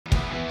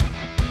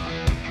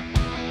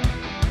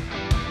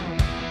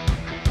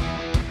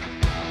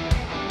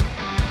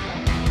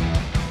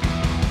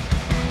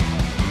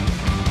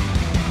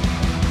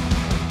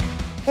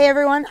Hey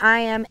everyone, I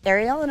am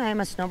Ariel and I am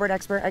a snowboard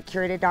expert at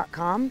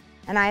Curated.com,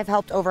 and I have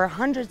helped over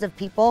hundreds of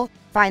people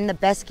find the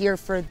best gear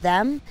for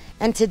them.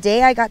 And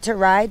today I got to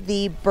ride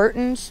the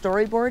Burton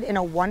Storyboard in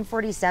a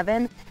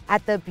 147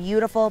 at the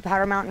beautiful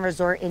Powder Mountain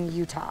Resort in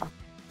Utah.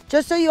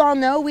 Just so you all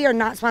know, we are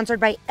not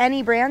sponsored by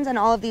any brands, and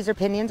all of these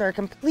opinions are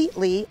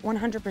completely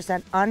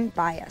 100%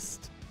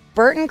 unbiased.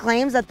 Burton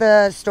claims that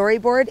the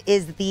Storyboard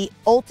is the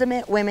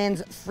ultimate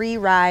women's free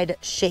ride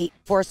shape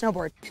for a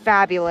snowboard.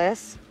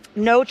 Fabulous,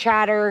 no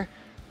chatter,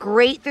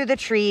 great through the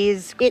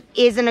trees. It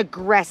is an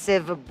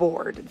aggressive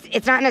board.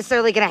 It's not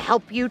necessarily gonna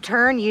help you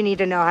turn, you need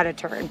to know how to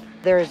turn.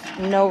 There's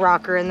no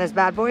rocker in this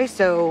bad boy,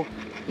 so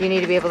you need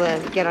to be able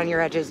to get on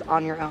your edges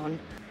on your own.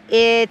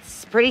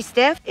 It's pretty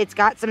stiff, it's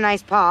got some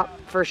nice pop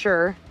for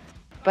sure,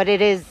 but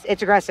it's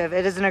aggressive.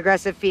 It is an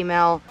aggressive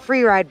female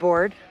free ride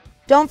board.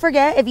 Don't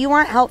forget, if you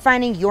want help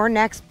finding your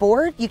next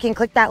board, you can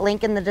click that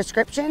link in the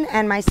description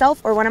and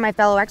myself or one of my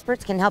fellow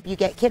experts can help you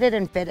get kitted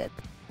and fitted.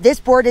 This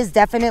board is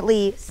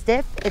definitely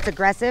stiff, it's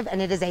aggressive,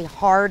 and it is a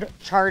hard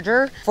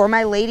charger for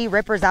my lady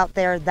rippers out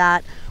there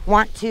that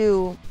want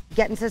to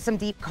get into some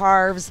deep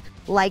carves,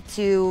 like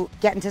to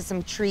get into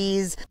some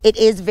trees. It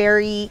is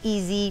very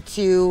easy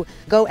to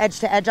go edge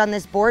to edge on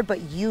this board,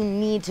 but you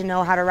need to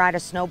know how to ride a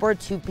snowboard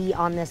to be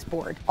on this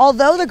board.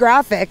 Although the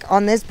graphic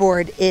on this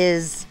board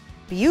is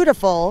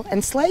beautiful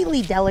and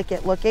slightly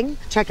delicate looking,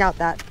 check out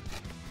that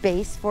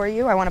base for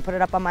you. I want to put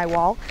it up on my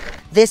wall.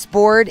 This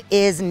board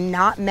is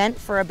not meant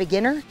for a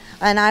beginner,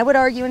 and I would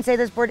argue and say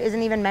this board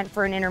isn't even meant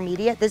for an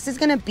intermediate. This is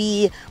going to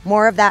be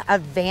more of that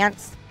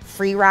advanced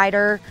free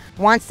rider,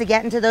 wants to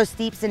get into those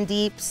steeps and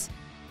deeps.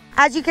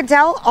 As you can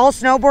tell, all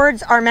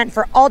snowboards are meant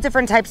for all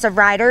different types of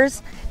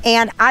riders,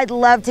 and I'd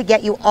love to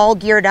get you all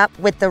geared up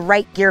with the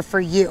right gear for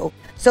you.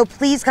 So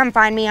please come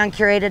find me on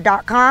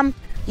Curated.com.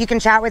 You can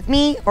chat with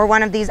me or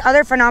one of these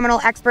other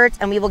phenomenal experts,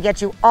 and we will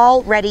get you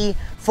all ready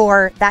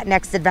for that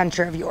next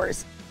adventure of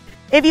yours.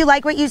 If you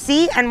like what you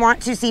see and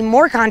want to see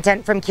more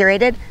content from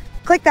Curated,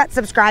 click that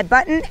subscribe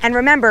button, and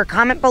remember,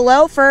 comment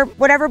below for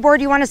whatever board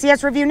you want to see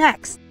us review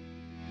next.